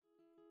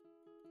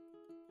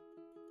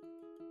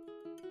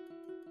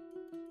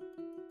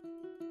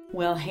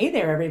Well, hey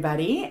there,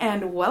 everybody,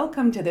 and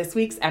welcome to this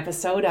week's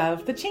episode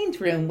of The Change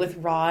Room with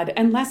Rod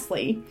and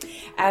Leslie.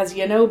 As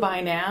you know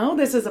by now,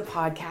 this is a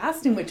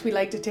podcast in which we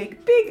like to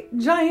take big,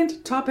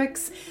 giant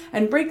topics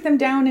and break them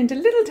down into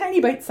little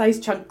tiny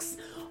bite-sized chunks,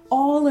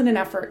 all in an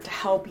effort to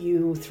help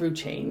you through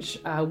change.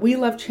 We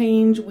love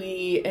change.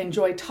 We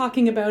enjoy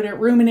talking about it,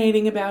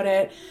 ruminating about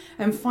it,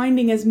 and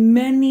finding as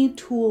many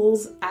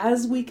tools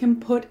as we can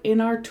put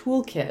in our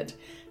toolkit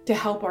to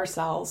help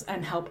ourselves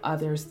and help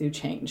others through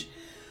change.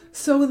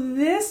 So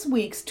this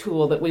week's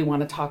tool that we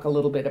want to talk a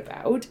little bit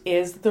about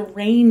is the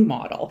R.A.I.N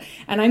model.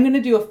 And I'm going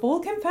to do a full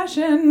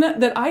confession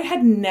that I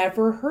had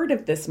never heard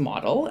of this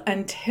model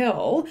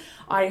until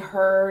I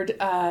heard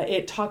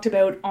it talked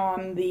about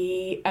on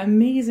the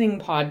amazing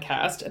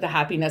podcast, The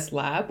Happiness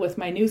Lab, with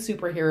my new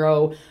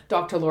superhero,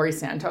 Dr. Laurie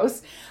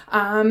Santos.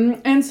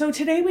 And so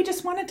today we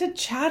just wanted to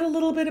chat a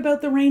little bit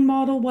about the R.A.I.N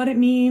model, what it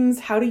means,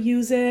 how to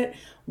use it,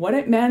 what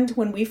it meant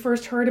when we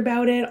first heard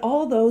about it,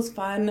 all those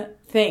fun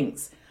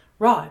things.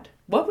 Rod,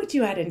 what would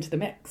you add into the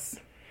mix?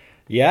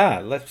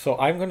 Yeah, so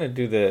I'm going to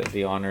do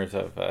the honors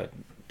of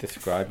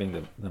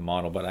describing the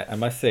model, but I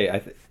must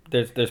say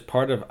there's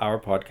part of our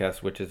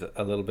podcast which is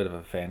a little bit of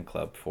a fan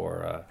club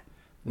for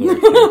Laurie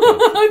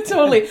Santos.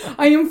 Totally.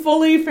 I am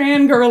fully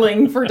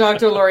fangirling for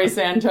Dr. Laurie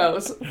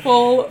Santos.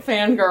 Full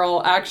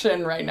fangirl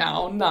action right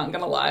now, not going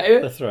to lie.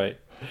 That's right.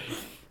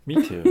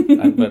 Me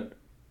too. But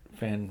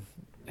fan...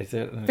 Is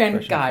it an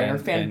fan guy or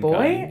fan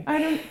boy?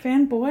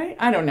 Fanboy?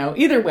 I don't know.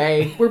 Either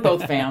way, we're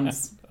both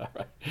fans. All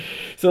right.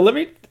 So let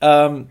me.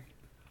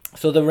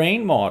 So the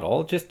R.A.I.N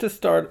model, just to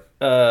start,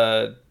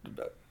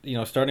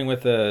 starting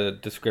with a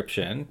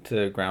description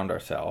to ground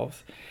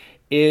ourselves,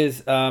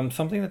 is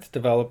something that's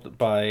developed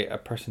by a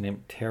person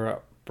named Tara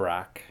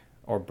Brach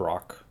or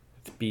Brock.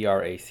 It's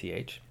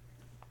B-R-A-C-H,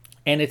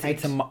 and it's I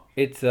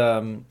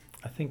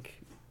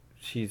think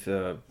she's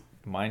a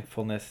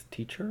mindfulness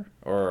teacher,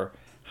 or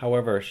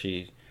however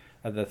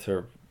that's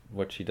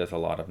what she does a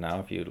lot of now,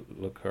 if you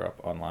look her up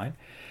online.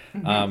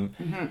 So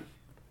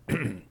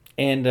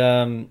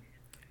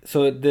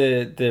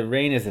the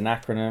R.A.I.N is an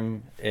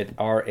acronym,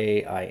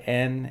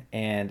 R-A.I.N,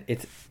 and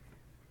it's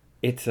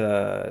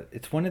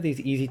one of these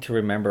easy to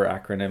remember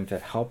acronyms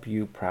that help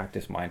you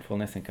practice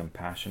mindfulness and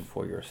compassion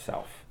for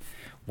yourself.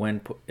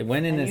 When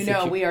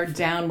we are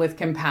down with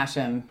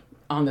compassion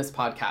on this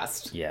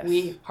podcast. Yes.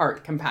 We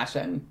heart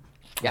compassion.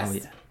 Yes. Oh,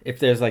 yeah. If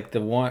there's like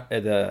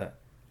the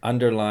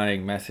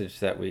underlying message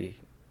that we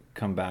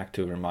come back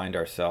to remind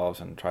ourselves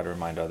and try to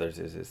remind others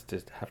is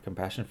to have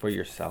compassion for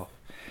yourself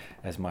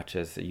as much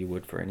as you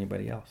would for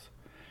anybody else.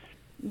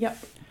 Yep.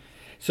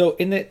 So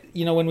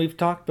when we've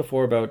talked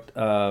before about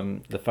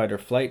the fight or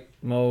flight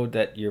mode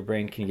that your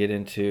brain can get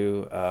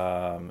into,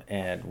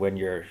 and when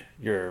you're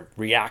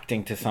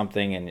reacting to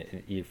something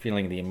and you're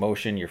feeling the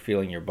emotion, you're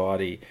feeling your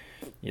body,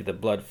 the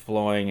blood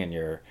flowing, and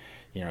your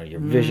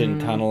vision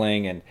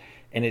tunneling,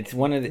 and it's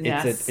one of the,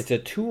 yes. it's a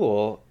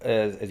tool,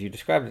 as you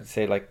described it, to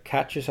say, like,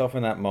 catch yourself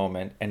in that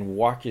moment and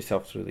walk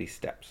yourself through these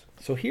steps.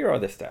 So here are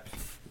the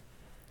steps.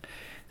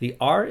 The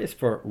R is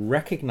for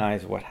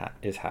recognize what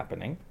is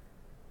happening.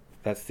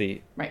 That's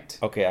the right.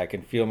 Okay, I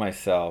can feel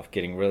myself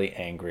getting really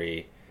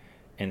angry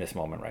in this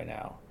moment right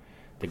now.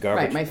 The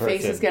garbage right, my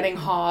face is getting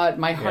hot,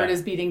 my heart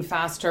is beating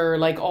faster.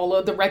 Like, all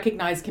of the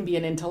recognize can be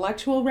an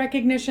intellectual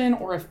recognition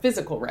or a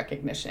physical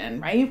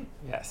recognition, right?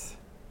 Yes.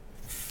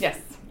 Yes.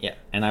 Yeah,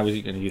 and I was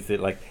going to use it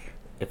like,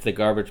 if the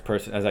garbage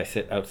person, as I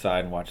sit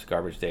outside and watch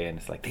Garbage Day, and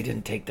it's like, they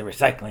didn't take the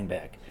recycling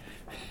bag.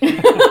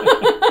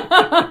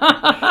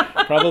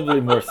 Probably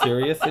more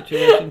serious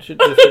situation should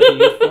this be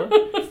used for.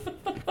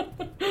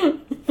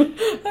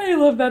 I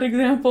love that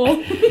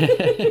example.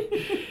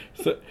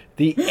 So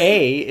the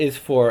A is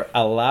for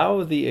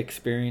allow the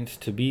experience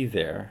to be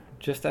there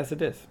just as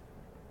it is.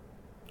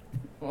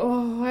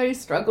 Oh, I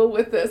struggle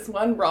with this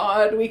one,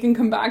 Rod. We can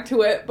come back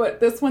to it, but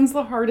this one's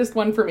the hardest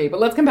one for me. But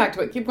let's come back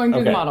to it. Keep going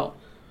through the model.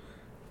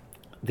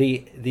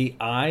 The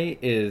I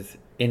is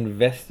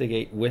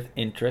investigate with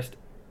interest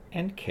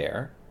and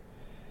care.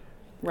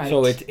 Right.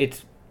 So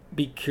it's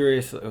be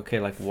curious.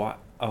 Okay, like what?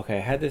 Okay,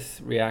 I had this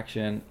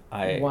reaction.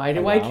 Why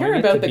do I care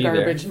about the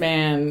garbage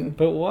man?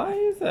 But why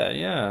is that?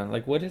 Yeah,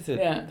 like what is it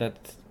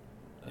that's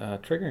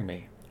triggering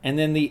me? And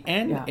then the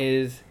N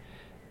is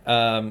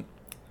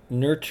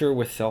nurture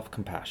with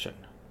self-compassion.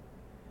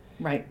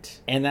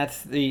 Right. And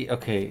that's the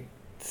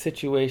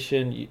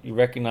situation. You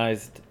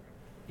recognized,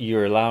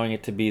 you're allowing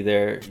it to be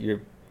there.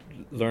 You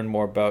learn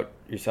more about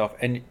yourself,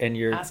 and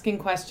you're asking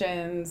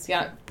questions.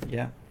 Yeah.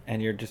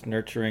 And you're just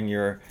nurturing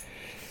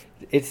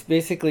it's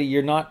basically,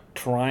 you're not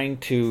trying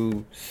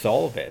to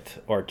solve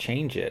it or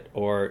change it,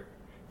 or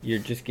you're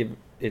just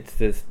it's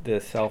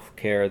the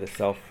self-care, the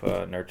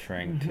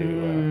self-nurturing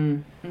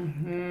to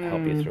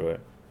help you through it.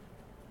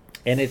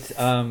 And it's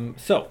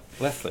so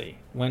Leslie,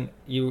 when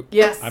you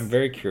I'm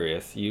very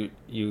curious, you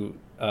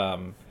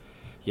have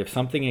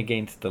something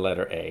against the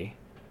letter A.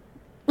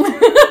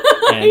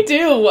 I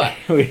do.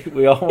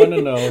 We all want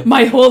to know.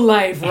 My whole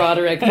life,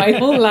 Roderick. My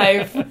whole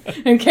life.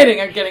 I'm kidding.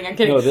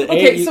 No,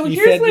 okay, so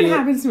here's what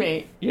happens to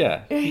me.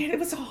 Yeah. It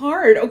was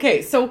hard.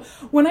 Okay, so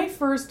when I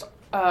first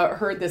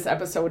heard this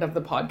episode of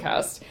the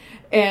podcast,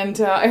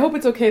 and I hope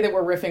it's okay that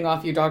we're riffing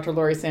off you, Dr.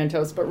 Laurie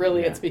Santos, but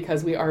really it's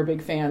because we are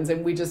big fans,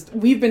 and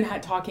we've been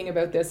talking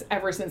about this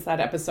ever since that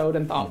episode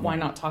and thought, why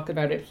not talk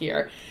about it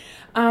here?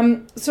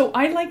 So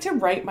I like to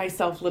write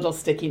myself little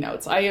sticky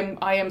notes. I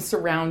am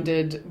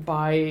surrounded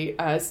by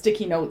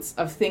sticky notes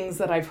of things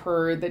that I've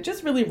heard that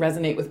just really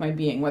resonate with my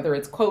being, whether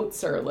it's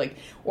quotes or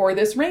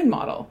this R.A.I.N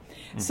model.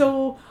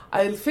 So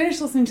I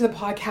finished listening to the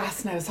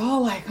podcast and I was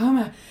all like,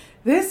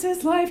 this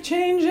is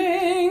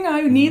life-changing.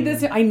 I need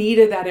this. I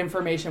needed that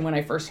information when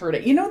I first heard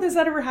it. Does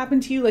that ever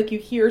happen to you? Like you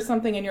hear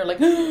something and you're like,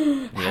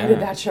 how did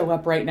that show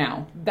up right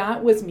now?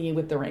 That was me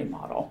with the R.A.I.N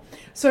model.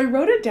 So I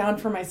wrote it down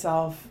for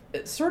myself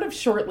sort of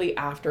shortly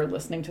after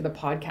listening to the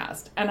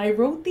podcast. And I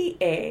wrote the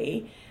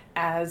A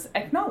as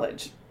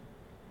acknowledge.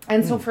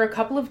 And so for a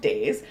couple of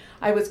days,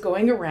 I was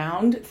going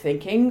around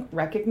thinking,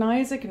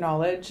 recognize,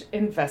 acknowledge,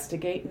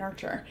 investigate,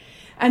 nurture.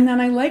 And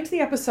then I liked the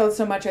episode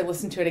so much I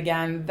listened to it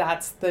again.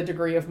 That's the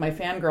degree of my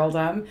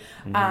fangirldom.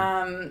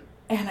 And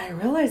I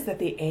realized that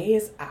the A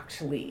is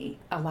actually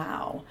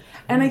allow.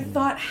 And I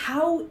thought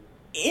how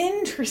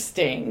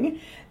interesting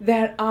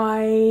that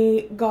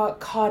I got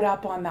caught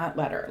up on that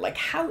letter. Like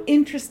how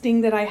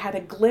interesting that I had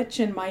a glitch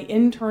in my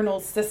internal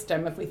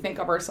system, if we think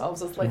of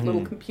ourselves as like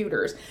little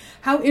computers.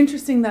 How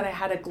interesting that I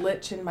had a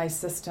glitch in my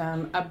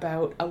system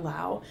about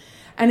allow.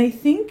 And I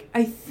think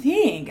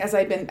as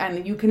I've been,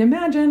 and you can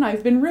imagine,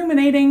 I've been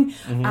ruminating.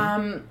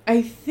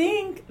 I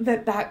think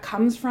that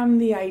comes from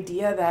the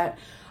idea that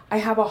I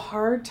have a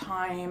hard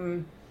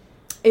time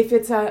if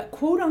it's a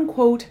quote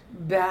unquote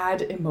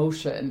bad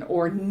emotion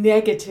or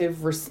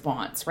negative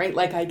response, right?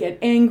 Like I get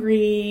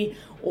angry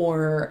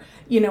or,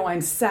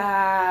 I'm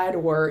sad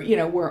or,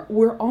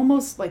 we're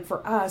almost like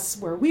for us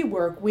where we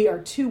work, we are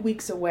 2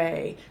 weeks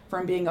away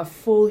from being a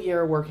full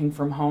year working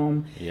from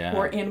home. Yeah.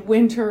 We're in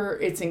winter.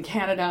 It's in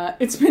Canada.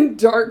 It's been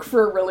dark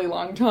for a really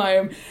long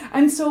time.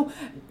 And so,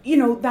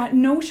 that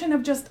notion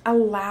of just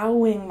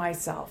allowing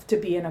myself to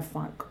be in a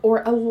funk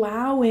or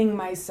allowing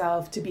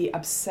myself to be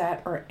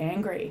upset or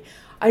angry,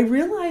 I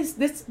realized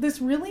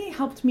this really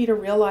helped me to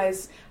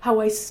realize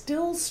how I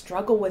still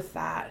struggle with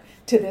that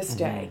to this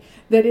day,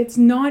 that it's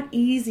not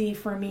easy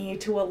for me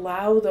to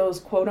allow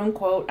those quote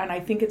unquote, and I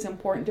think it's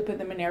important to put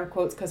them in air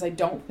quotes because I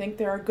don't think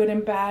there are good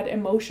and bad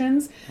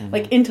emotions.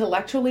 Like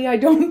intellectually, I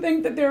don't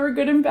think that there are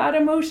good and bad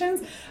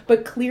emotions,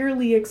 but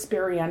clearly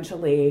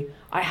experientially,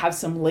 I have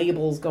some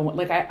labels going,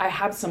 like I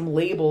have some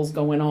labels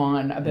going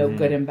on about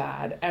good and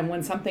bad. And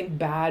when something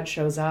bad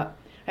shows up,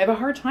 I have a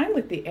hard time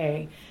with the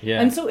A. Yeah.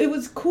 And so it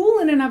was cool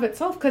in and of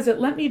itself because it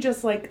let me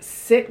just like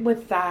sit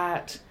with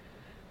that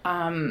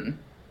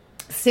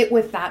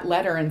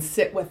letter and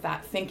sit with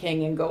that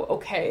thinking and go,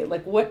 okay,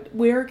 like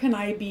where can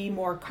I be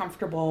more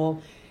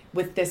comfortable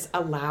with this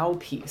allow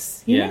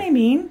piece? You know what I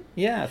mean?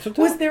 Yeah. So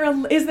go. I was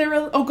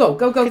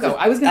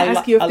going to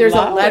ask you if there's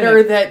a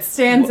letter that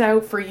stands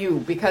out for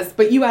you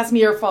but you asked me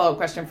your follow-up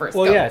question first.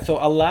 Well, yeah. So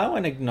allow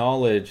and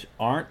acknowledge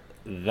aren't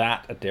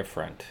that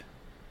different.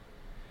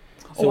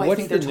 So I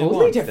think they're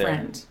totally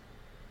different.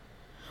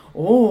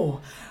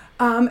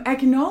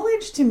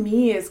 Acknowledge to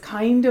me is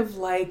kind of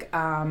like,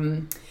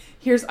 I'm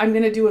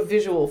going to do a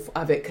visual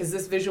of it because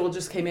this visual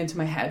just came into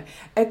my head.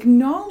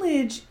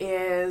 Acknowledge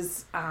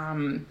is,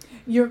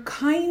 you're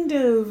kind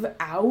of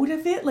out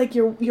of it, like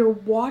you're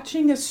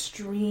watching a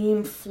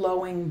stream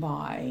flowing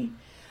by.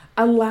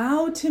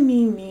 Allow to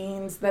me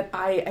means that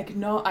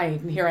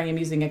here I am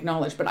using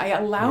acknowledge, but I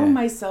allow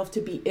myself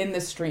to be in the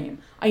stream.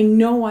 I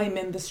know I'm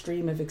in the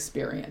stream of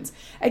experience.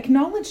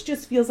 Acknowledge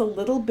just feels a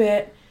little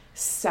bit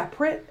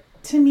separate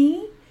to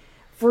me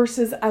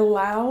versus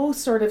allow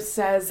sort of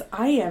says,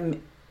 I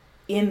am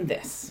in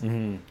this.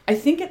 I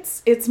think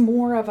it's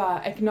more of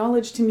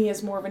acknowledge to me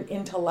is more of an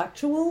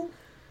intellectual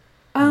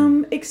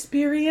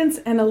experience,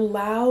 and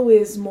allow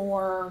is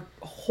more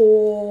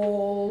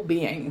whole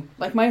being.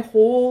 Like my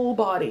whole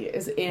body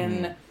is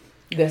in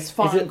this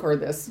funk or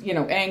this,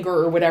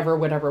 anger or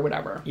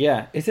whatever.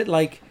 Yeah. Is it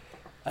like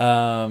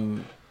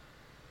you're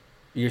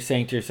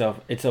saying to yourself,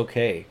 it's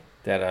okay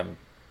that I'm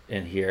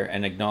in here,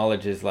 and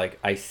acknowledge is like,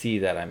 I see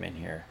that I'm in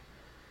here.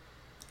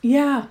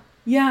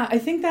 Yeah, I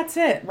think that's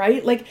it,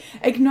 right? Like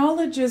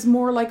acknowledge is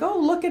more like, oh,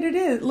 look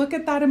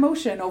at that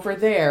emotion over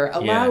there.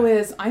 Allow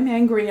is I'm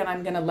angry and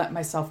I'm going to let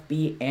myself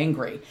be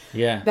angry.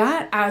 Yeah.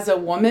 That as a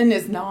woman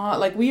is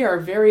not like, we are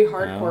very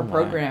hardcore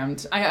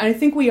programmed. I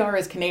think we are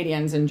as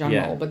Canadians in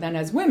general, but then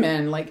as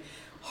women, like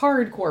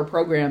hardcore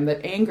programmed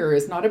that anger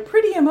is not a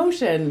pretty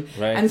emotion.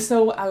 Right. And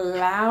so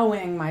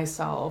allowing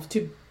myself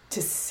to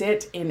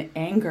sit in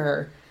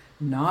anger,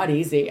 not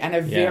easy, and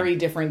a very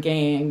different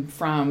game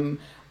from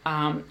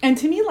and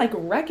to me, like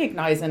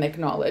recognize and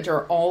acknowledge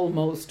are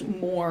almost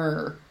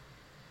more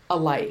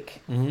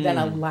alike than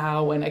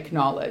allow and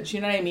acknowledge. You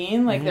know what I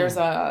mean? Like there's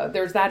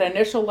that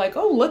initial like,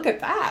 oh, look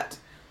at that.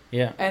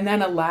 Yeah. And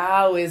then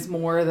allow is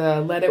more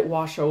the let it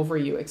wash over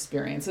you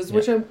experiences,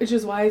 which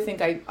is why I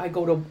think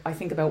I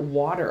think about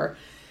water,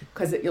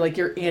 because like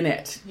you're in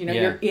it, you know,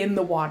 you're in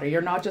the water.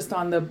 You're not just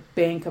on the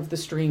bank of the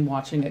stream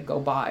watching it go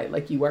by.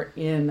 Like you are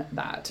in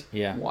that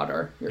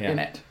water. You're in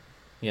it.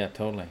 Yeah,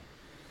 totally.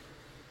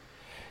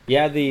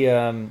 Yeah,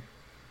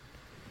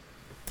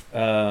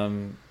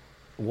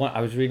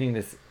 I was reading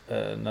this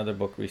another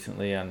book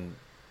recently on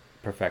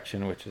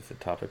perfection, which is a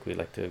topic we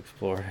like to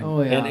explore.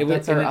 And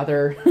that's our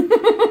other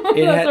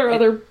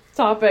other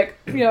topic.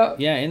 Yeah.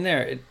 Yeah, in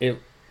there it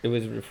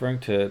was referring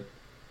to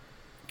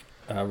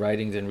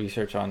writings and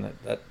research on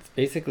that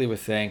basically was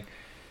saying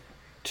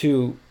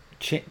to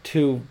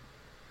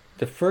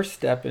the first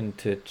step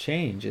into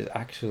change is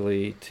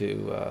actually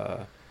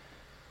to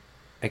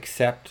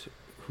accept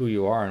who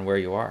you are and where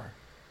you are,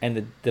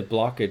 and the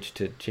blockage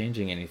to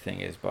changing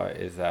anything is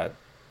that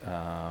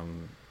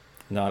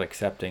not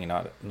accepting,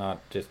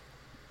 not just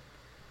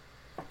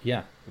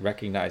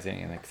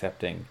recognizing and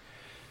accepting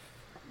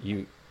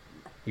you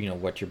know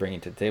what you're bringing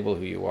to the table,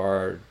 who you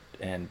are.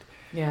 And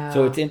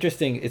so it's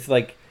interesting. It's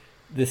like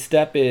the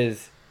step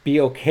is be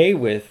okay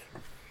with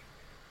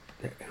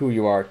who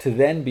you are to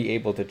then be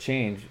able to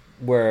change,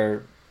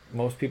 where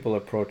most people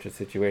approach a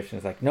situation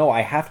is like, no,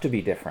 I have to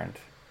be different.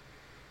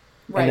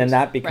 Right. And then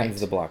that becomes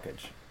the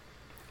blockage,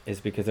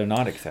 is because they're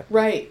not accepting.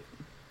 Right.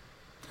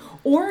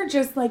 Or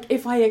just like,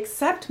 if I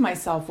accept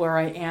myself where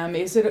I am,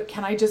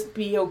 can I just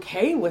be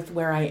okay with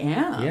where I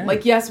am? Yeah.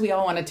 Like, yes, we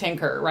all want to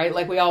tinker, right?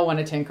 Like we all want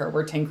to tinker.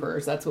 We're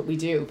tinkerers. That's what we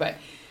do. But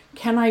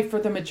can I, for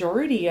the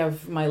majority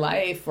of my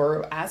life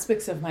or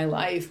aspects of my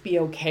life, be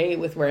okay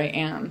with where I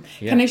am?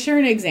 Yeah. Can I share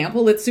an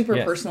example that's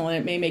super personal and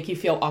it may make you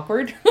feel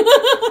awkward?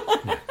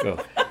 Go.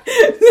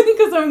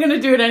 Because I'm going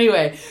to do it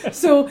anyway.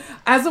 So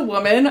as a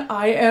woman,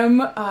 I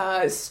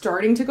am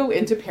starting to go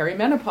into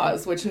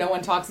perimenopause, which no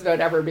one talks about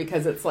ever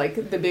because it's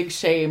like the big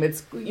shame.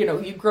 It's, you know,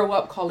 you grow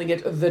up calling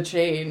it the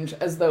change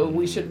as though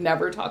we should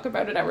never talk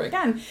about it ever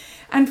again.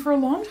 And for a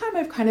long time,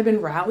 I've kind of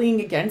been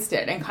rallying against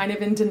it and kind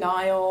of in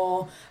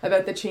denial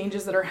about the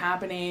changes that are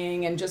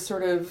happening and just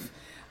sort of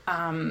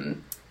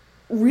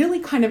really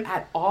kind of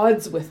at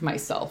odds with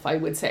myself, I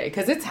would say,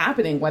 because it's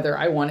happening whether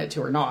I want it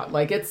to or not.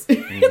 Like it's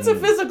it's a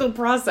physical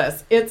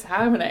process. It's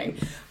happening.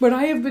 But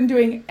I have been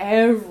doing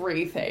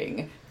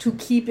everything to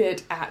keep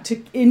it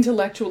to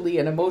intellectually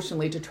and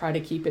emotionally to try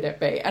to keep it at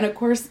bay. And of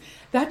course,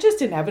 that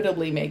just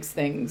inevitably makes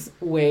things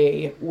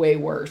way, way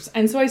worse.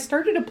 And so I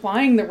started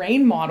applying the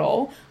R.A.I.N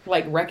model,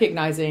 like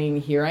recognizing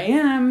here I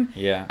am.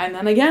 Yeah. And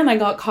then again, I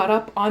got caught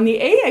up on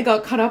the I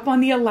got caught up on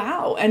the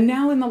allow. And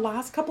now in the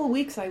last couple of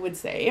weeks, I would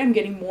say, I'm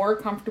getting more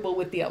comfortable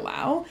with the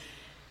allow.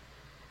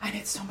 And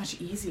it's so much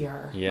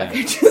easier. Yeah. Like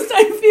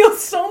I feel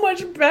so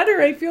much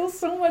better. I feel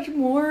so much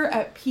more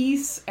at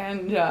peace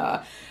and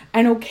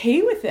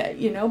okay with it,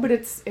 you know, but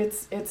it's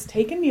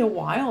taken me a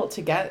while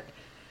to get,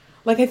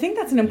 like, I think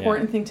that's an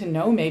important thing to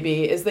know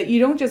maybe, is that you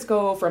don't just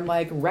go from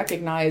like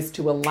recognize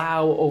to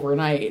allow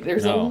overnight.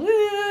 There's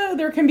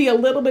there can be a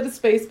little bit of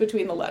space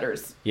between the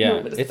letters.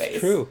 Yeah, it's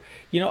true.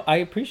 You know, I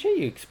appreciate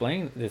you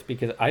explaining this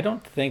because I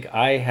don't think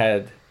I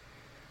had,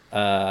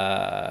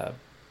 I'll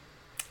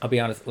be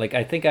honest, like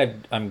I think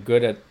I'm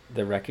good at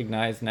the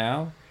recognize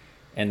now,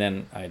 and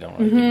then I don't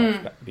really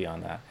do much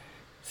beyond that.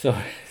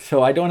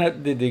 So I don't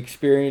have the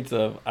experience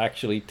of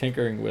actually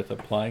tinkering with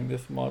applying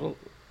this model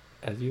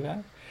as you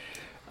have.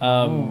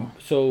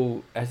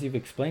 So as you've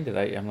explained it,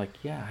 I'm like,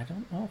 yeah, I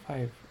don't know if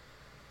I've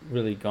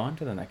really gone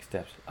to the next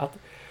steps.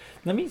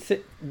 Let me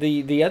say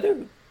the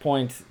other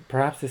points.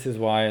 Perhaps this is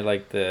why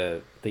like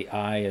the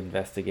I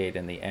investigate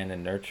and the N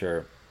and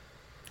nurture.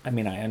 I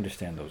mean, I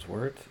understand those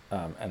words,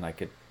 and I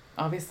could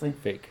obviously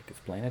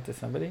explain it to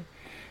somebody,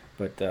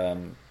 but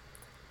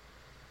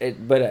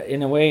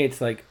in a way,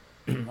 it's like,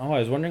 oh, I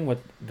was wondering what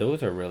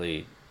those are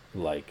really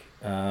like.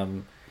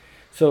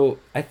 So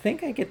I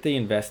think I get the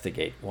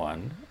investigate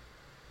one.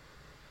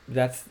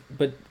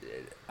 But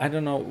I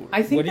don't know.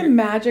 I think the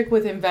magic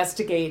with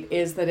investigate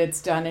is that it's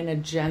done in a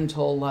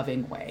gentle,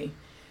 loving way,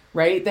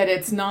 right? That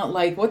it's not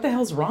like, what the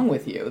hell's wrong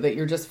with you? That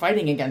you're just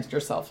fighting against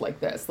yourself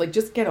like this. Like,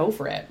 just get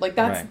over it. Like,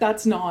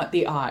 that's not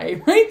the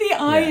I, right? The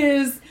I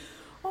is,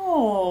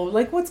 oh,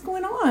 like, what's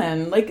going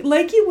on?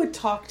 Like you would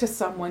talk to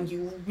someone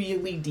you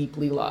really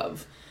deeply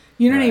love.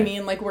 You know what I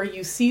mean? Like where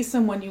you see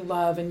someone you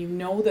love and you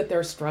know that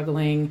they're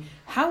struggling.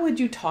 How would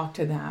you talk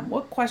to them?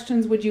 What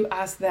questions would you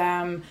ask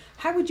them?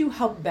 How would you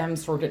help them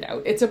sort it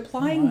out? It's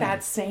applying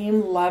that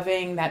same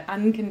loving, that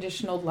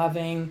unconditional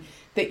loving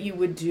that you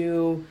would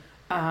do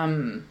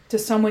to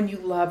someone you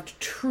loved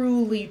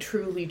truly,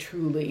 truly,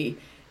 truly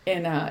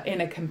in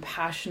a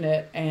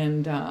compassionate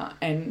and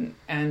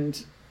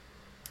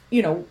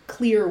you know,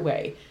 clear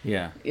way.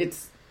 Yeah.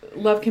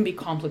 Love can be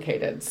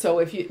complicated. So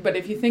if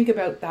you think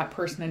about that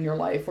person in your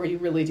life where you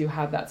really do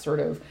have that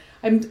sort of,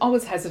 I'm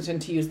always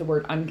hesitant to use the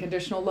word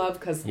unconditional love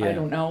because I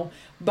don't know,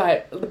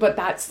 but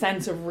that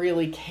sense of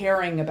really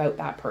caring about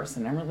that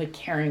person and really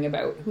caring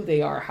about who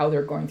they are, how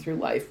they're going through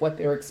life, what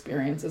their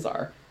experiences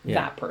are,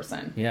 that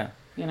person. Yeah.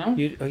 You know?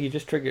 You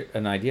just triggered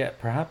an idea.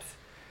 Perhaps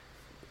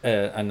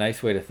a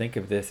nice way to think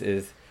of this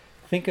is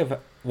think of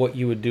what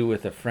you would do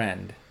with a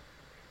friend.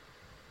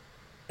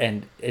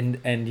 And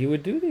you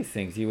would do these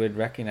things. You would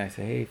recognize,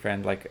 hey,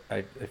 friend, like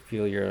I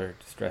feel you're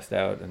stressed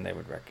out, and they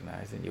would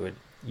recognize, and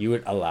you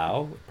would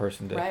allow a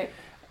person to, Right.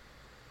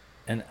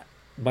 and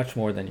much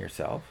more than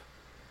yourself,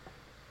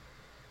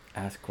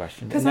 ask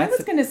questions. Because I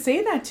was going to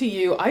say that to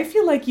you. I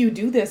feel like you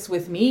do this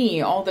with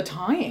me all the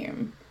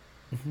time.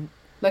 Mm-hmm.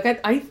 Like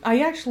I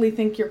actually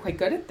think you're quite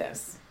good at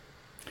this.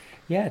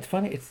 Yeah, it's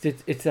funny.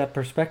 It's that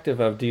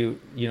perspective of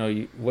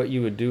what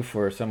you would do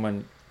for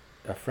someone,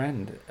 a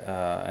friend,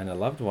 and a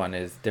loved one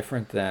is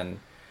different than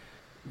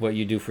what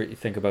you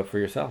think about for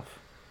yourself,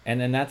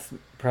 and that's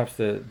perhaps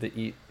the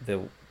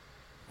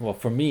well,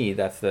 for me,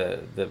 that's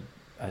the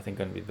I think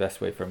going to be the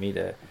best way for me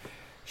to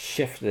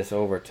shift this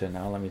over to,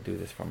 now let me do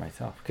this for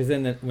myself. Because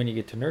then when you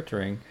get to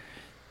nurturing,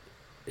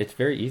 it's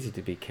very easy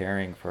to be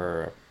caring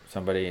for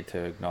somebody,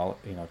 to acknowledge,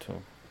 to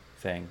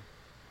saying,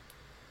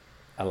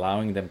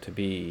 allowing them to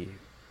be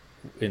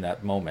in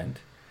that moment.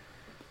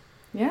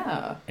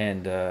 Yeah.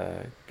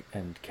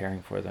 And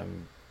caring for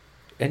them,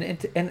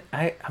 and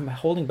I'm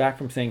holding back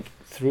from saying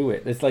through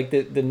it. It's like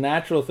the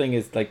natural thing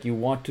is like you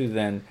want to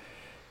then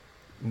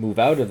move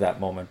out of that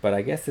moment, but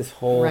I guess this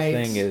whole Right.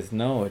 thing is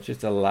no. It's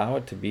just allow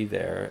it to be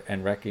there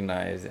and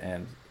recognize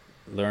and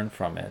learn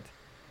from it,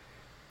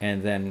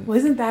 and then. Well,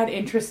 isn't that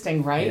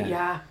interesting, right?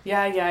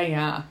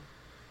 Yeah.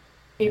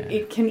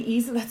 It can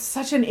easily, that's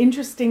such an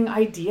interesting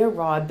idea,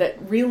 Rod, that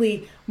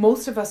really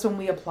most of us, when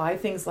we apply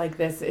things like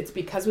this, it's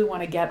because we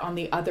want to get on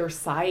the other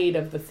side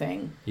of the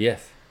thing.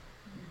 Yes.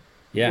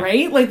 Yeah.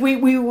 Right? Like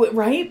we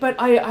right? But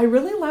I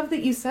really love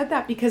that you said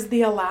that, because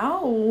the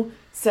allow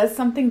says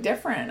something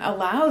different.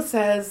 Allow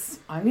says,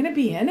 I'm going to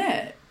be in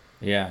it.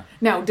 Yeah.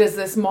 Now, does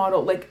this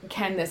model, like,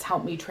 can this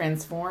help me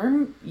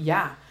transform?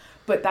 Yeah.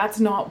 But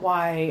that's not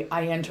why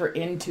I enter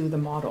into the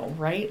model,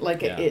 right?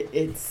 Like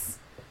it's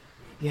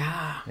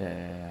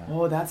Yeah.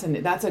 Oh, that's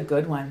a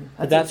good one.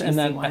 That's a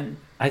juicy one.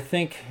 I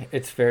think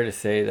it's fair to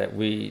say that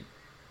we,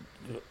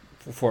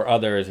 for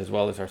others as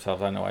well as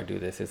ourselves, I know I do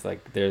this, is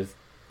like there's,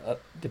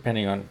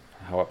 depending on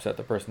how upset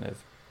the person is,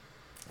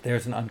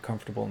 there's an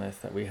uncomfortableness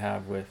that we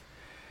have with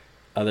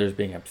others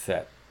being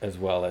upset as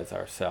well as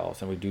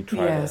ourselves, and we do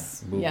try to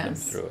move them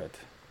through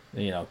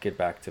it, get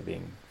back to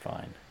being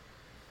fine.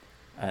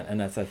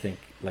 And that's, I think,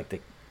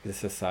 like the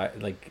society,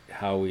 like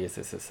how we as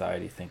a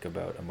society think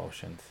about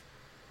emotions.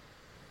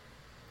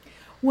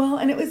 Well,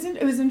 and it was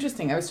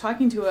interesting. I was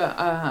talking to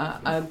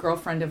a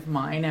girlfriend of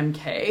mine,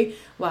 MK,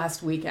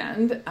 last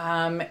weekend,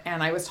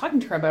 and I was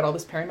talking to her about all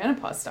this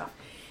perimenopause stuff.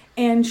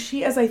 And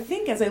she, as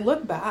I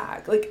look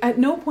back, like at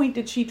no point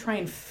did she try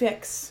and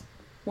fix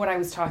what I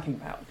was talking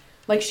about.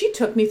 Like, she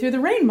took me through the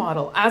R.A.I.N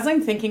model. As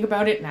I'm thinking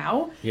about it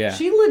now,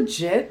 she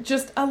legit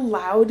just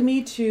allowed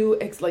me to,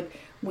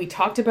 we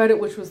talked about it,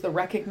 which was the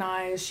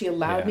recognize. She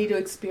allowed me to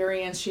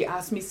experience. She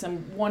asked me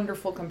some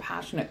wonderful,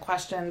 compassionate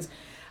questions.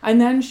 And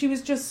then she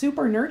was just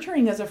super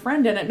nurturing as a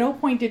friend. And at no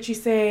point did she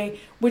say,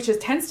 which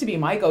tends to be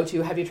my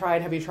go-to, have you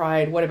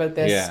tried? What about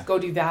this? Go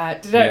do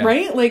that.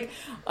 Right? Like,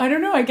 I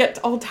don't know. I get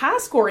all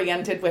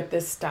task-oriented with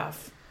this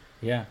stuff.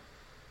 Yeah.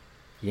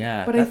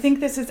 Yeah. But I think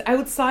this is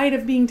outside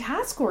of being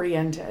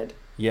task-oriented.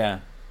 Yeah.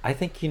 I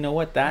think, you know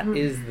what? That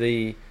is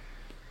the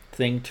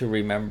thing to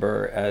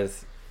remember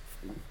as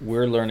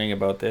we're learning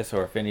about this,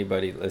 or if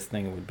anybody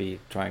listening would be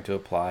trying to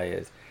apply,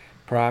 is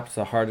perhaps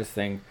the hardest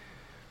thing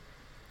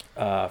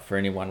for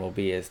anyone will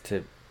be is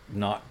to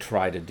not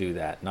try to do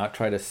that, not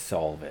try to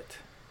solve it,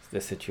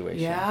 the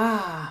situation.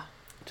 Yeah.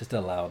 Just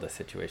allow the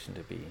situation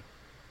to be.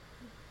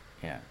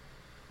 Yeah.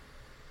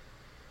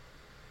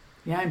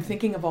 Yeah, I'm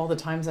thinking of all the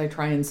times I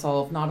try and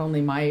solve not only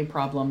my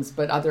problems,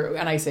 but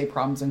and I say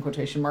problems in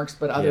quotation marks,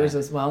 but others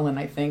as well. And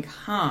I think,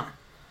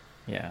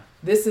 yeah,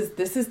 this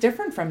is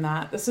different from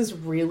that. This is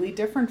really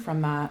different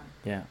from that.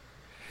 Yeah.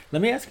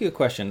 Let me ask you a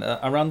question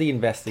around the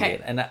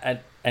investigate.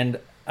 Okay. And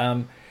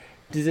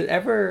does it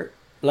ever,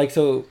 like,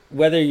 so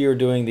whether you're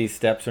doing these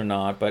steps or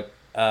not, but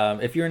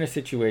if you're in a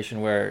situation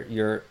where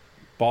you're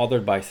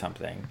bothered by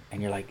something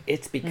and you're like,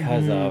 it's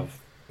because of,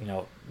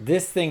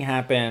 this thing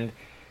happened,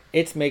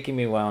 it's making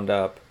me wound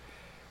up,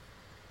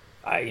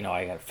 I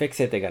got to fix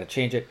it, they got to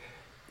change it.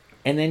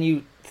 And then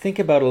you think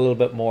about it a little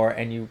bit more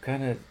and you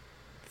kind of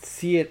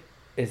see it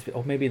as,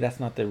 maybe that's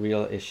not the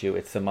real issue,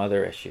 it's some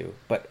other issue.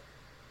 But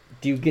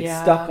do you get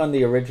stuck on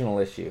the original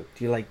issue?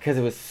 Do you because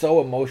it was so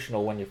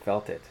emotional when you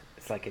felt it?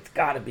 It's like, it's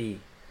got to be,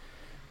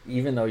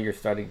 even though you're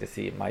starting to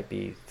see it might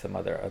be some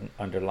other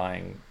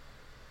underlying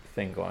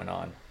thing going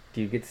on.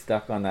 Do you get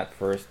stuck on that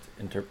first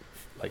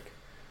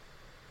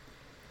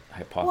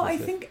hypothesis? Well,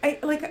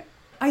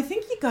 I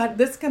think you got,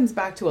 this comes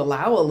back to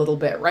allow a little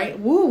bit, right?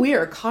 Woo, we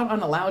are caught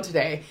on allow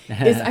today.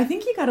 I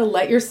think you got to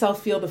let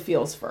yourself feel the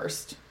feels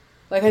first.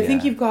 Like, I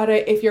think you've got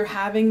to, if you're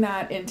having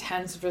that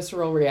intense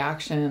visceral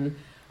reaction,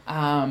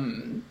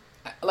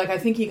 I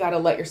think you got to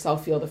let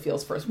yourself feel the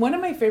feels first. One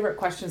of my favorite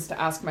questions to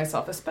ask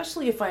myself,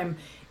 especially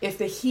if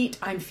the heat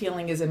I'm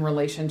feeling is in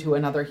relation to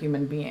another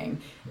human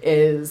being,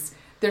 is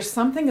there's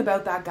something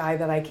about that guy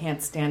that I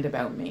can't stand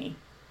about me.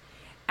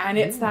 And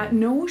it's that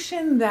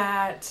notion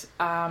that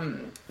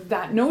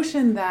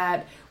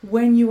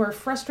when you are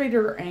frustrated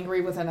or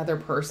angry with another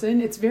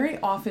person, it's very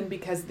often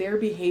because they're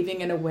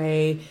behaving in a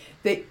way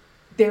that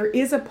there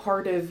is a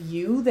part of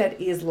you that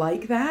is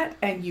like that,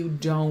 and you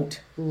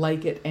don't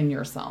like it in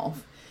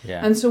yourself.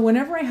 Yeah. And so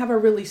whenever I have a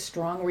really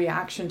strong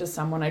reaction to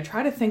someone, I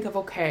try to think of,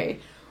 okay,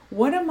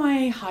 what am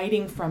I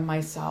hiding from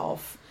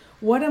myself?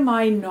 What am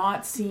I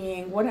not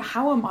seeing?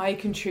 How am I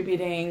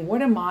contributing?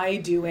 What am I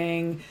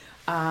doing?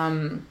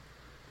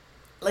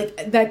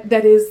 Like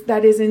that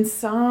is in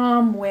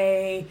some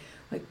way,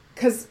 like,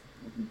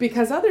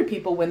 because other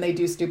people, when they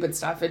do stupid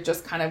stuff, it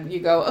just kind of, you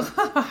go,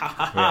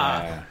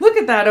 Yeah. look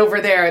at that over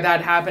there,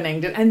 that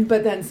happening.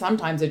 But then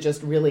sometimes it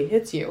just really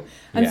hits you.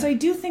 And so I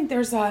do think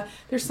there's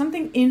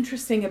something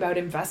interesting about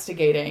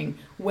investigating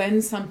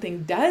when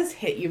something does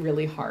hit you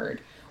really hard.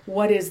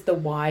 What is the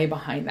why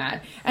behind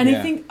that? And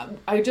I think,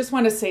 I just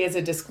want to say as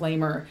a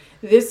disclaimer,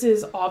 this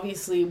is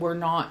obviously, we're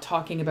not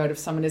talking about if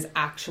someone is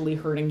actually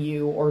hurting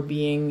you or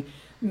being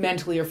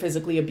mentally or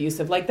physically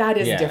abusive. Like, that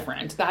is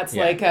different. That's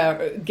like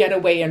a get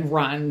away and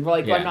run.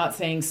 Like, I'm not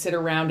saying sit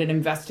around and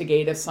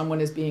investigate if someone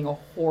is being a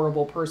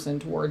horrible person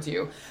towards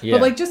you. But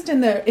like, just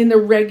in the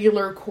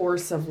regular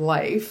course of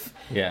life,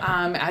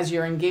 as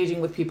you're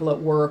engaging with people at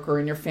work or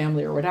in your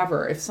family or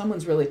whatever, if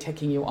someone's really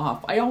ticking you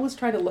off, I always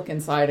try to look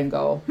inside and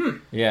go,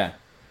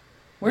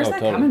 where's that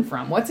coming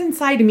from? What's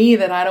inside me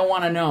that I don't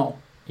want to know?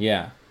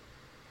 Yeah.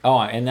 Oh,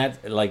 and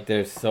that's like,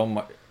 there's so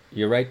much,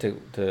 you're right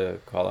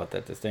to call out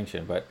that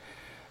distinction, but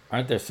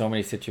aren't there so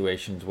many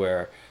situations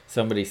where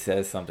somebody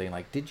says something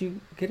like, did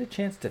you get a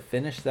chance to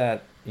finish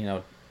that,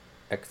 dot,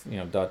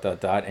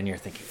 and you're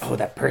thinking, oh,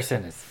 that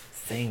person is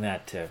saying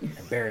that to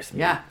embarrass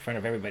me in front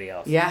of everybody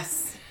else.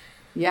 Yes.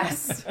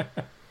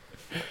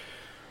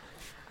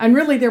 And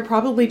really, they're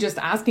probably just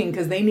asking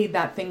because they need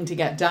that thing to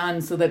get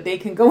done so that they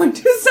can go and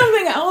do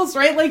something else,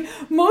 right? Like,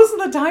 most of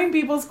the time,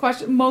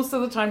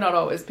 not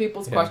always,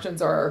 people's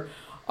questions are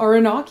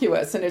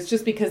innocuous, and it's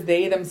just because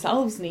they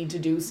themselves need to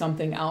do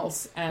something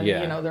else, and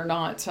they're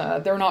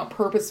not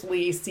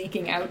purposefully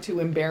seeking out to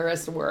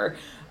embarrass or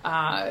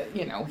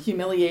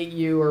humiliate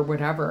you or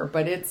whatever.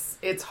 But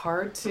it's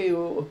hard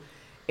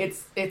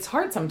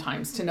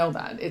sometimes to know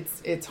that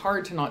it's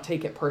hard to not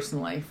take it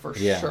personally, for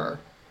sure.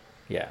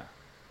 Yeah,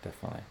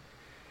 definitely.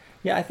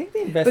 Yeah, I think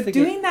the investigation. But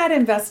doing that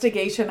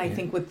investigation, I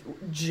think,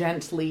 with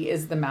gently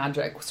is the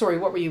magic. Sorry,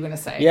 what were you going to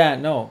say? Yeah,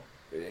 no.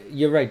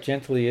 You're right.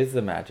 Gently is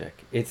the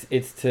magic. It's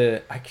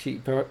to actually,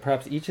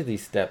 perhaps each of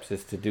these steps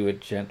is to do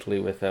it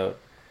gently without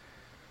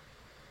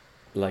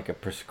like a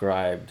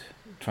prescribed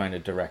trying to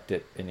direct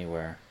it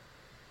anywhere.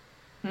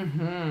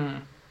 Mm-hmm.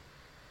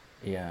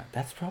 Yeah,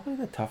 that's probably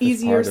the toughest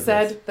Easier part of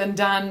said this. than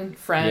done,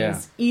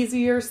 friends. Yeah.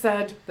 Easier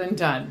said than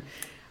done.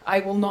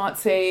 I will not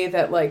say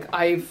that like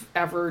I've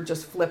ever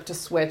just flipped a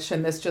switch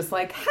and this just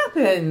like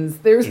happens.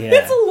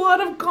 It's a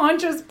lot of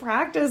conscious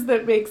practice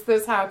that makes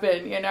this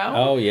happen, you know?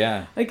 Oh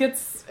yeah. Like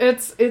it's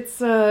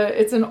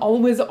an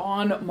always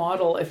on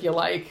model, if you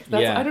like.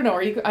 I don't know.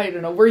 I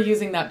don't know. We're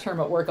using that term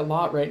at work a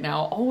lot right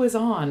now. Always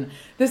on.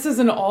 This is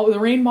the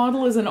R.A.I.N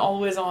model is an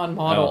always on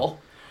model,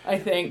 I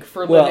think,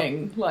 for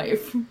living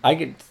life. I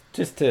get,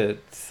 just to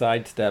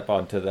sidestep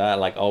onto that,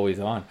 like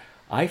always on.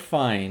 I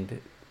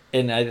find,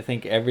 and I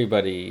think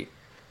everybody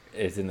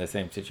is in the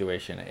same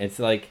situation. It's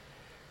like,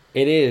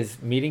 it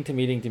is meeting to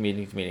meeting to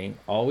meeting to meeting,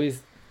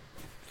 always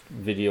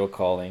video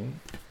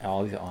calling,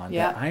 always on.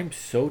 Yeah. I'm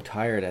so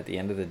tired at the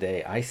end of the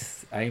day.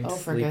 I'm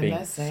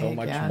sleeping so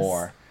much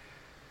more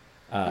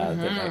than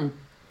my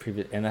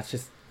previous, and that's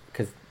just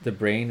because the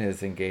brain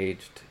is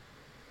engaged.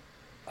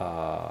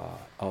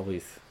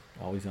 Always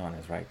on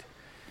is right.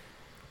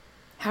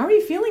 How are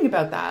you feeling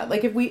about that?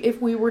 Like, if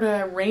we were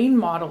to R.A.I.N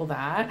model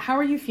that, how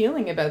are you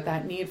feeling about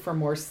that need for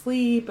more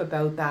sleep,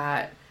 about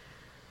that?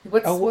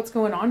 What's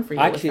going on for you?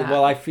 Actually, with that?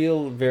 well, I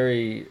feel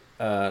very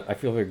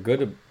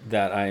good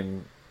that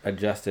I'm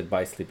adjusted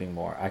by sleeping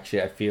more.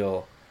 Actually, I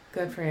feel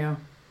good for you.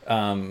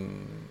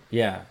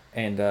 Yeah,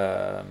 and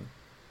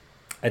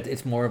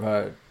it's more of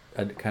a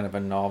kind of a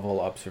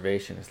novel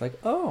observation. It's like,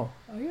 oh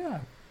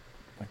yeah,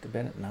 went to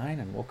bed at 9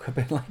 and woke up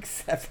at like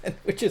 7,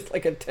 which is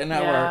like a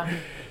 10-hour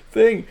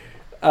thing.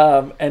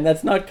 And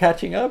that's not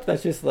catching up.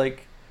 That's just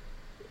like,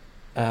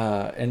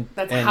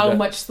 that's how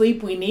much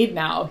sleep we need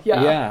now.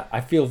 Yeah. Yeah.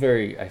 I feel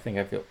very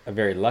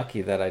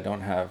lucky that I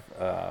don't have,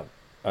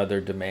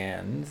 other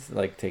demands,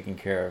 like taking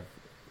care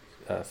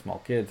of,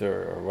 small kids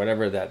or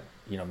whatever that,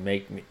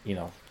 make me,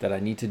 that I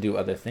need to do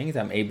other things.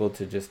 I'm able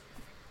to just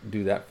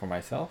do that for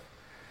myself.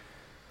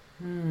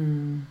 So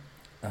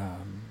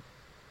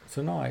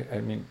no,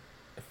 I mean,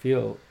 I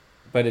feel,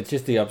 but it's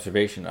just the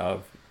observation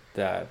of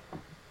that,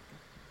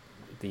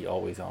 the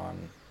always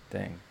on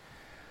thing.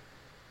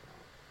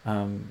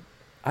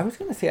 I was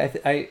going to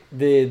say,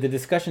 the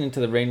discussion into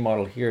the R.A.I.N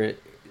model here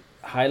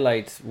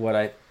highlights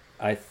what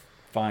I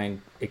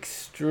find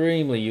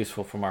extremely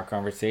useful from our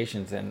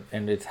conversations, and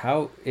it's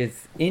how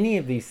it's any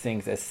of these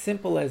things, as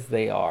simple as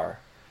they are,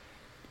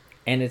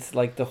 and it's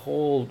like the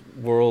whole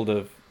world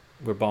of,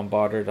 we're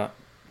bombarded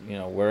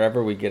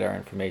wherever we get our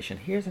information,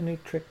 here's a new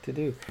trick to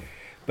do.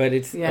 But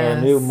it's or a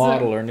Yes. new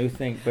model or a new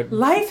thing. But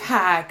Life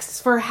hacks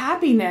for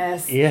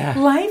happiness. Yeah.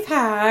 Life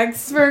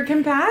hacks for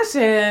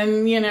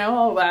compassion,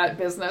 all that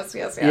business.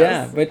 Yes, yes.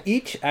 yeah, but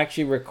each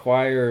actually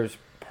requires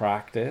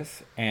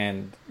practice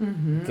and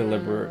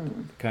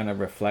deliberate kind of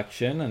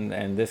reflection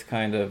and this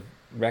kind of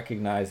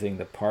recognizing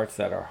the parts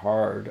that are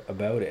hard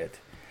about it.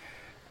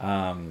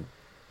 And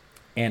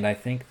I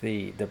think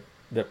the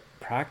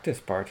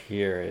practice part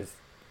here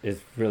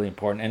is really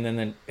important.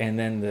 And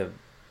then the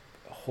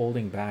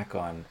holding back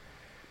on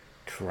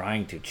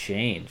trying to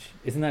change.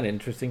 Isn't that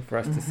interesting for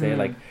us to say?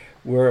 Like,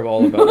 we're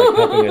all about like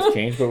helping us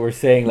change, but we're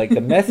saying like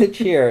the message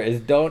here is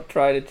don't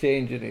try to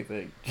change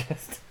anything.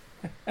 Just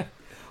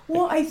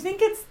Well, I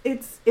think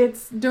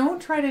it's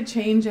don't try to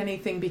change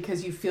anything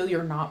because you feel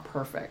you're not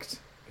perfect.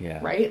 yeah.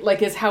 Right?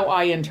 Like, is how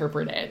I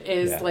interpret it.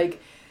 Is Yeah.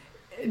 like,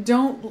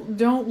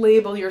 don't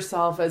label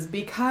yourself as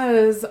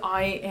because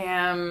I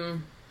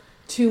am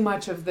too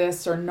much of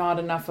this or not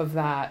enough of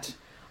that,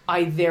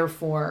 I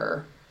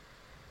therefore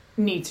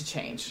need to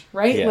change,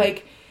 right? Yeah.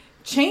 Like,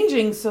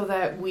 changing so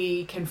that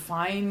we can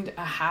find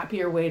a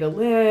happier way to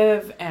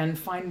live and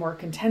find more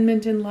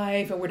contentment in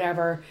life and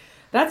whatever,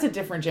 that's a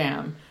different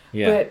jam.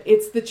 Yeah. But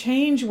it's the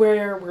change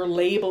where we're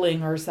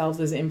labeling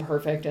ourselves as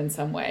imperfect in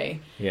some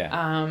way. Yeah.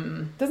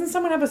 Doesn't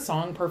someone have a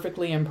song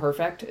Perfectly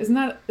Imperfect? Isn't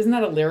that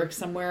a lyric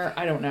somewhere?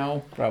 I don't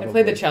know. Probably. I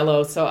play the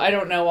cello, so I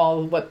don't know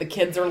all what the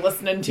kids are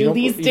listening to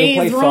these You don't days,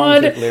 play songs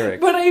Rod. with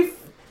lyrics. But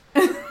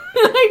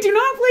I do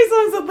not play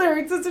songs with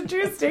lyrics. It's a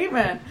true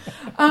statement.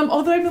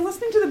 Although I've been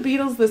listening to the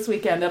Beatles this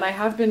weekend, and I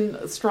have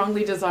been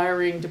strongly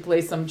desiring to play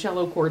some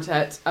cello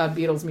quartet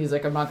Beatles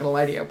music. I'm not going to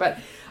lie to you, but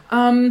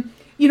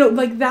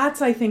like,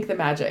 that's, I think, the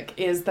magic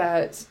is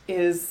that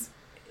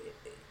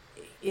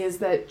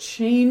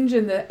change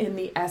in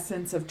the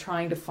essence of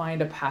trying to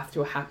find a path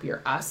to a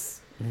happier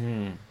us.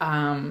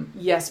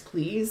 Yes,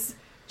 please.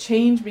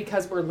 Change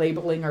because we're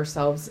labeling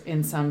ourselves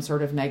in some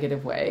sort of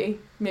negative way.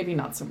 Maybe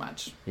not so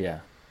much. Yeah.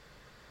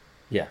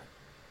 Yeah.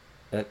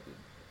 That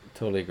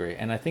totally agree.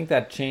 And I think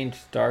that change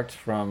starts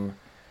from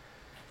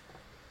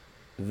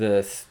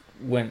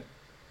when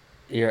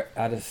you're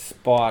at a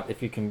spot,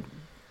 if you can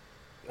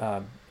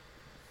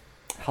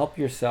help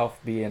yourself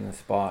be in a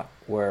spot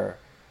where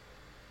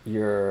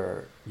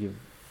you're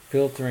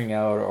filtering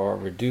out or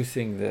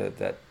reducing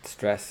that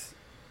stress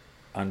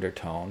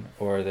undertone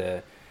or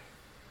the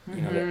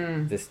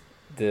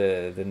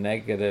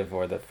negative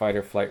or the fight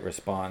or flight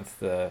response,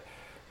 the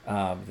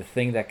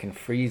thing that can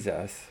freeze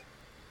us,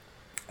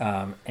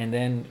 and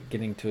then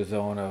getting to a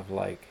zone of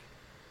like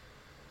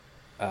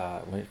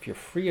if you're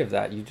free of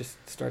that, you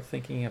just start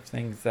thinking of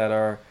things that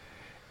are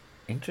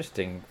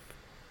interesting.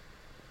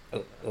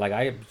 Like,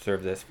 I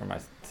observe this for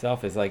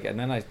myself is like, and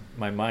then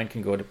my mind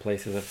can go to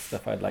places of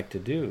stuff I'd like to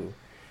do,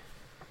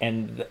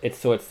 and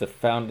it's the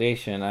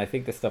foundation. I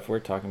think the stuff we're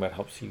talking about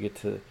helps you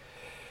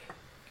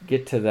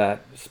get to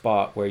that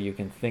spot where you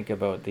can think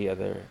about the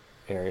other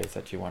areas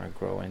that you want to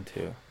grow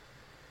into.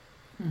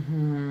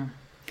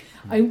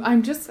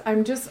 I'm just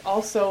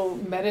also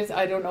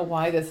I don't know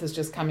why this is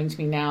just coming to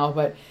me now,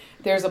 but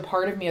there's a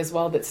part of me as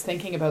well that's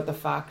thinking about the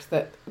fact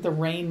that the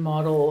R.A.I.N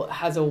model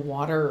has a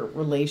water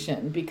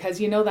relation, because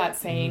that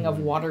saying of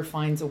water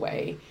finds a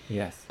way.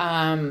 Yes.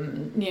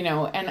 And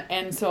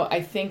so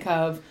I think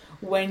of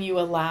when you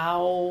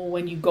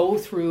go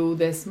through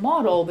this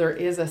model, there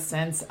is a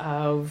sense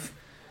of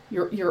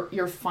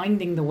you're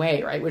finding the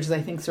way, right? Which is,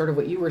 I think, sort of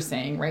what you were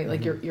saying, right?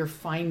 Like, you're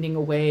finding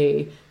a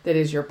way that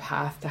is your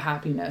path to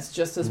happiness,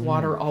 just as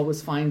water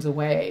always finds a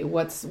way.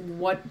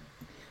 What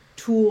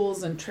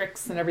tools and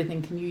tricks and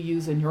everything can you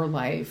use in your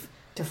life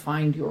to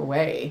find your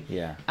way?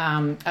 Yeah.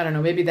 I don't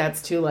know, maybe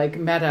that's too like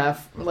meta,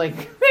 like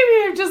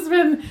maybe I've just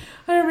been,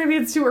 I don't know, maybe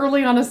it's too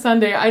early on a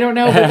Sunday, I don't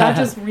know, but that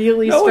just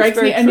really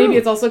strikes me. And maybe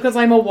it's also because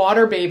I'm a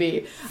water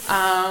baby.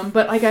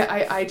 But like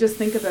I just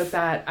think about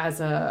that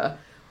as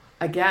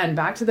again,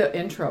 back to the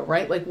intro,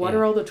 right? Like, what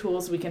are all the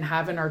tools we can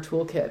have in our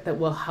toolkit that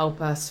will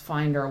help us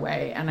find our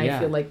way? And I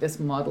feel like this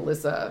model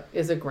is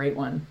a great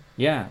one.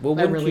 Yeah. Well,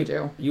 I really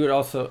do. You would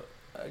also,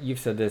 you've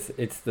said this,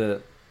 it's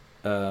the,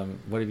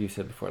 what have you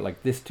said before?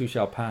 Like, this too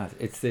shall pass.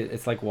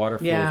 It's like water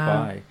flows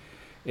by.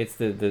 It's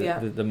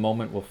the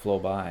moment will flow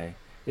by.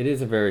 It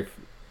is a very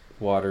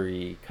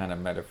watery kind of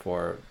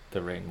metaphor,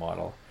 the R.A.I.N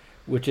model,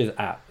 which is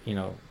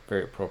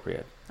very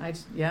appropriate.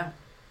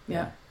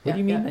 What do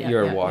you mean that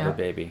you're a water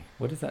baby?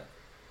 What is that?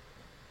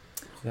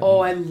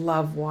 I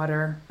love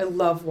water. I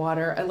love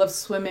water. I love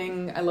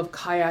swimming. I love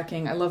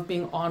kayaking. I love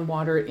being on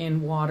water,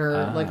 in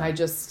water. Like,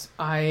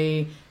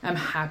 I am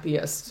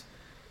happiest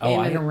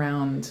and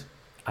around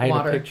I had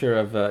water. a picture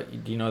of,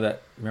 do you know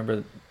that,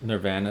 remember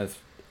Nirvana's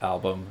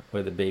album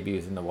where the baby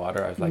was in the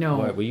water? I was like, No.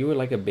 what, were you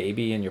like a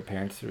baby and your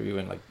parents threw you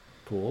in like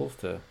pools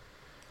to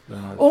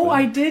learn how to Oh, swim?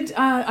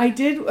 I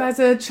did as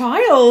a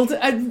child.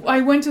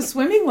 I went to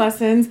swimming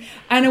lessons,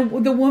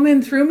 and the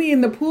woman threw me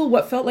in the pool,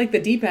 what felt like the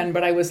deep end,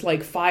 but I was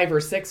like 5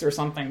 or 6 or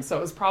something, so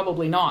it was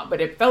probably not,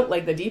 but it felt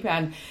like the deep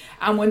end.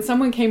 And when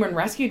someone came and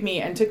rescued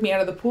me and took me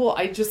out of the pool,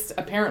 I just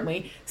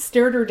apparently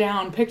stared her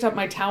down, picked up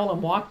my towel,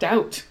 and walked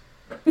out.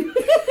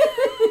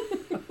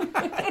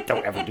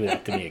 Don't ever do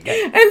that to me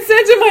again. And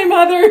said to my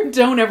mother,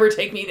 don't ever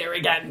take me there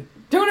again.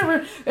 Don't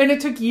ever. And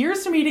it took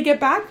years for me to get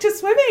back to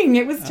swimming.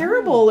 It was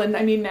terrible. And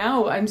I mean,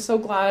 now I'm so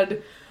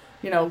glad,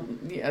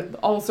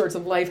 all sorts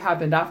of life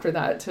happened after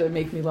that to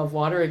make me love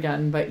water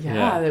again. But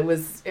yeah. it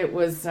was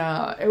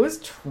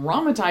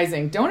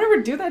traumatizing. Don't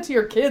ever do that to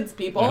your kids,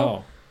 people.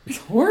 No. It's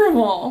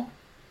horrible.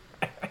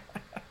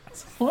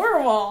 It's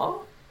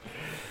horrible.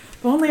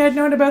 If only I'd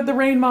known about the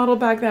R.A.I.N model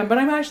back then. But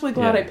I'm actually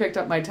glad I picked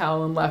up my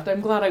towel and left.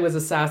 I'm glad I was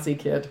a sassy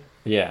kid.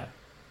 Yeah.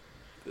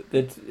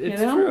 It's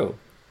true.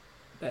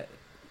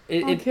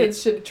 All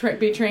kids should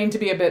be trained to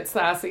be a bit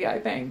sassy, I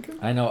think.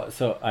 I know.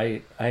 So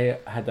I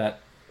had that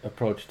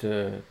approach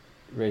to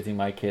raising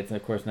my kids. And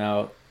of course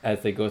now,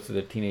 as they go through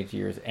the teenage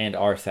years and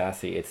are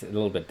sassy, it's a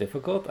little bit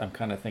difficult. I'm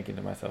kind of thinking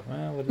to myself,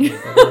 well, what is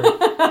it?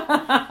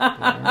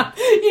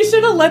 You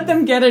should have let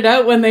them get it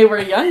out when they were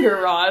younger,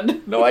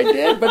 Rod. No, I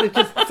did, but it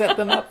just set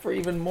them up for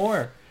even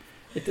more.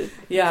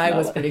 I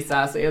was pretty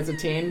sassy as a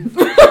teen.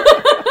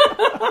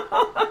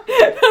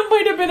 That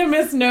might have been a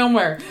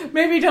misnomer.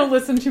 Maybe don't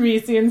listen to me,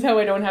 seeing how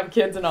I don't have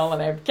kids and all,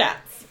 and I have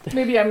cats.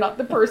 Maybe I'm not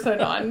the person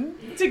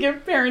to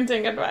give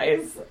parenting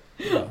advice.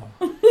 No.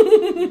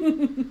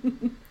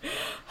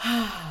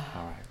 All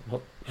right.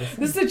 Well,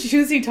 this is a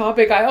juicy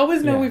topic. I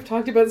always know we've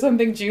talked about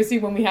something juicy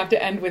when we have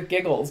to end with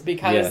giggles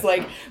because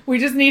we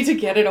just need to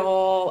get it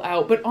all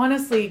out. But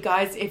honestly,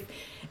 guys,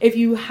 if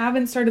you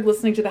haven't started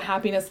listening to the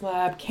Happiness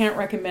Lab, can't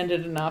recommend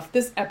it enough.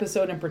 This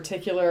episode in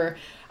particular,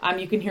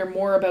 you can hear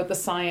more about the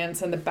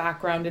science and the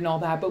background and all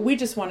that. But we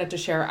just wanted to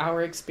share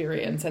our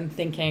experience and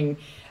thinking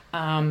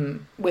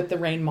with the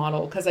R.A.I.N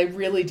model, because I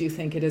really do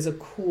think it is a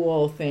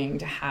cool thing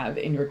to have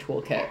in your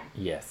toolkit.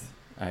 Yes,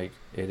 it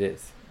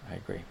is. I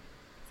agree.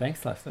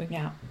 Thanks, Leslie.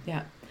 Yeah.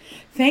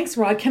 Thanks,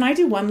 Rod. Can I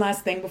do one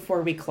last thing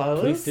before we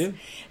close? Please do.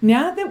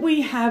 Now that we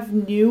have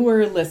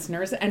newer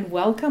listeners, and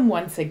welcome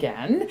once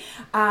again,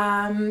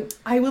 I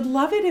would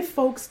love it if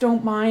folks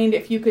don't mind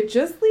if you could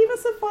just leave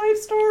us a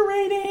 5-star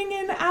rating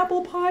in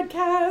Apple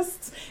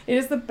Podcasts. It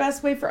is the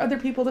best way for other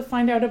people to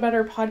find out about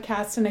our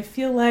podcast, and I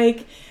feel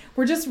like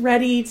we're just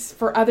ready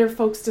for other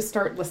folks to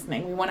start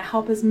listening. We want to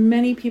help as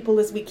many people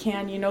as we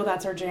can.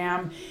 That's our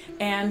jam.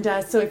 And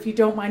so if you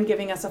don't mind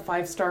giving us a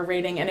 5-star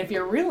rating, and if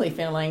you're really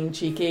feeling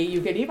cheeky, you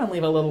could even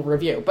leave a little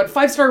review. But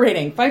 5-star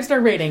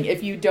rating,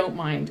 if you don't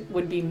mind,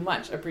 would be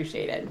much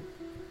appreciated.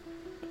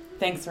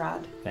 Thanks,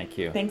 Rod. Thank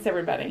you. Thanks,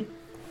 everybody.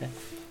 Okay.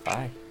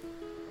 Bye.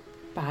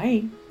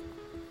 Bye.